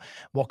 or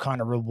what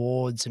kind of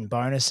rewards and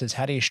bonuses?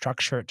 How do you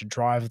structure it to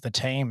drive the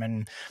team?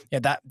 And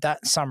that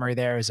summary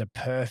there is a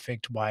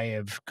perfect way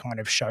of kind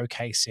of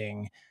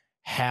showcasing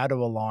how to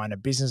align a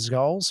business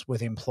goals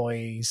with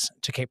employees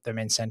to keep them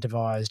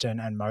incentivized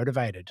and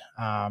motivated.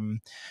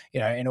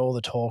 In all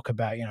the talk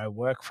about,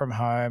 work from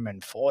home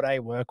and 4-day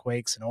work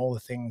weeks and all the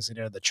things that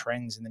are the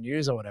trends in the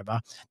news or whatever,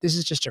 this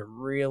is just a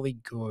really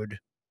good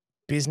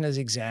business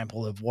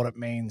example of what it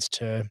means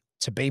to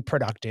be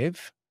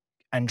productive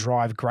and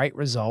drive great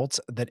results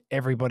that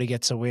everybody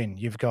gets a win.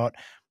 You've got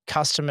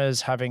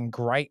customers having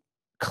great,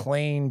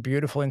 clean,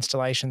 beautiful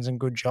installations and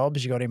good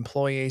jobs. You've got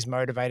employees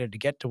motivated to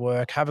get to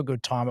work, have a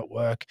good time at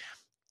work,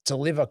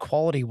 deliver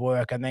quality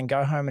work, and then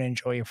go home and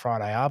enjoy your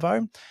Friday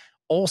arvo.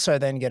 Also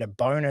then get a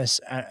bonus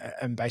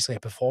and basically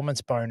a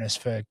performance bonus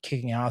for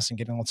kicking ass and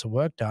getting lots of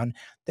work done.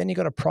 Then you've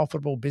got a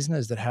profitable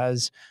business that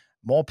has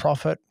more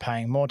profit,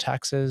 paying more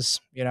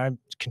taxes,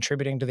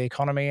 contributing to the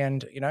economy,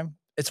 and,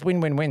 it's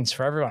win-win-wins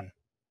for everyone.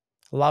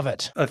 Love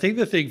it. I think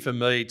the thing for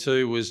me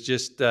too was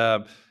just,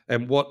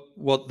 and what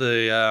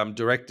the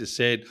director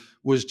said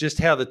was just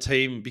how the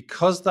team,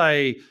 because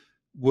they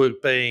were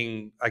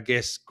being, I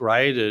guess,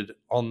 graded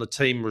on the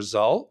team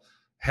result,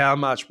 how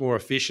much more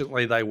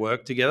efficiently they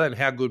worked together and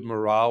how good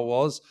morale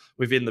was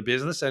within the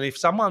business. And if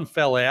someone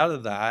fell out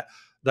of that,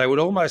 they would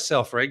almost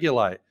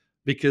self-regulate,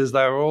 because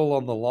they were all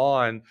on the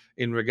line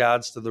in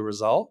regards to the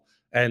result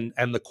and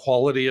the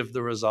quality of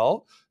the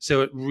result.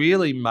 So it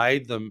really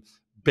made them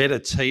better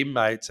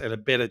teammates and a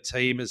better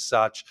team as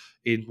such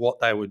in what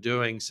they were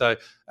doing. So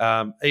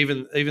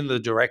even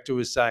the director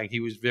was saying he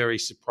was very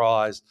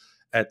surprised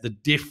at the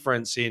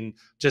difference in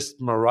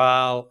just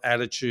morale,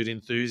 attitude,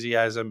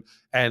 enthusiasm,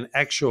 and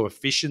actual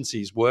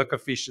efficiencies, work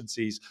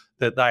efficiencies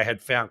that they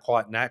had found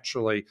quite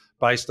naturally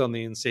based on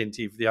the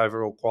incentive, the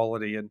overall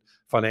quality and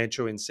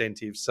financial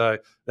incentives. So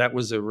that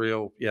was a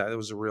real, it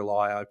was a real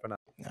eye opener.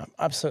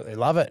 Absolutely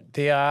love it.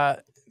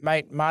 The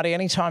mate, Marty,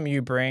 anytime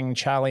you bring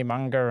Charlie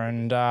Munger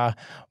and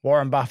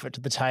Warren Buffett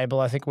to the table,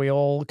 I think we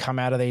all come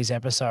out of these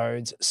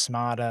episodes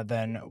smarter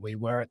than we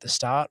were at the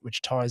start,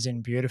 which ties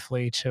in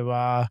beautifully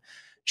to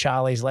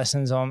Charlie's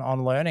lessons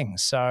on learning.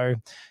 So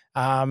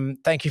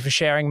thank you for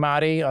sharing,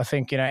 Marty. I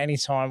think,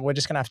 anytime we're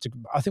just going to have to,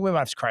 I think we might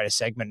have to create a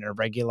segment in a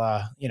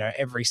regular,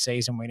 every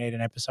season we need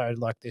an episode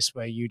like this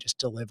where you just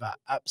deliver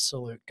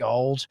absolute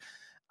gold.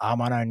 I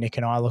know Nick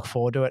and I look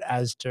forward to it,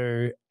 as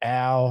do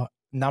our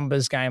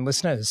numbers game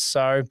listeners.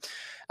 So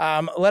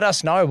let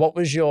us know, what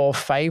was your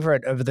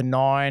favorite of the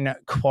 9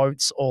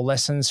 quotes or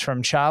lessons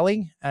from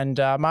Charlie? And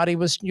Marty,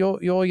 was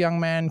your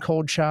young man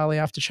called Charlie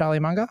after Charlie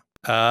Munger?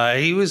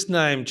 He was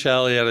named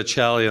Charlie out of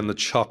Charlie and the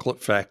Chocolate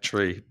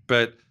Factory,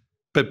 but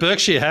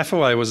Berkshire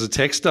Hathaway was a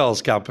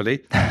textiles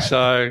company,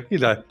 so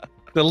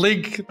the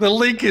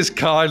link is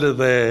kind of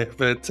there.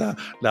 But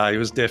no, he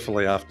was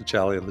definitely after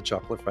Charlie and the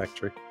Chocolate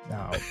Factory.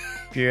 No,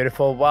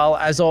 beautiful. Well,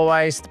 as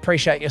always,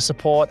 appreciate your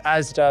support,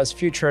 as does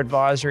Future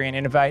Advisory and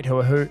Innovate, who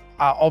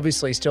are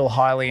obviously still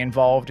highly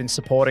involved in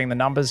supporting the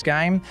numbers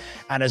game,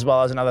 and as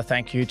well as another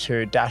thank you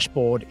to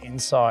Dashboard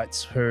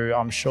Insights, who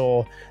I'm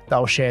sure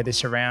they'll share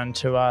this around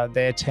to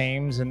their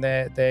teams and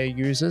their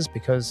users,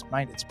 because,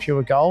 mate, it's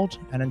pure gold.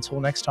 And until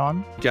next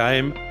time,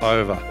 game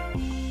over.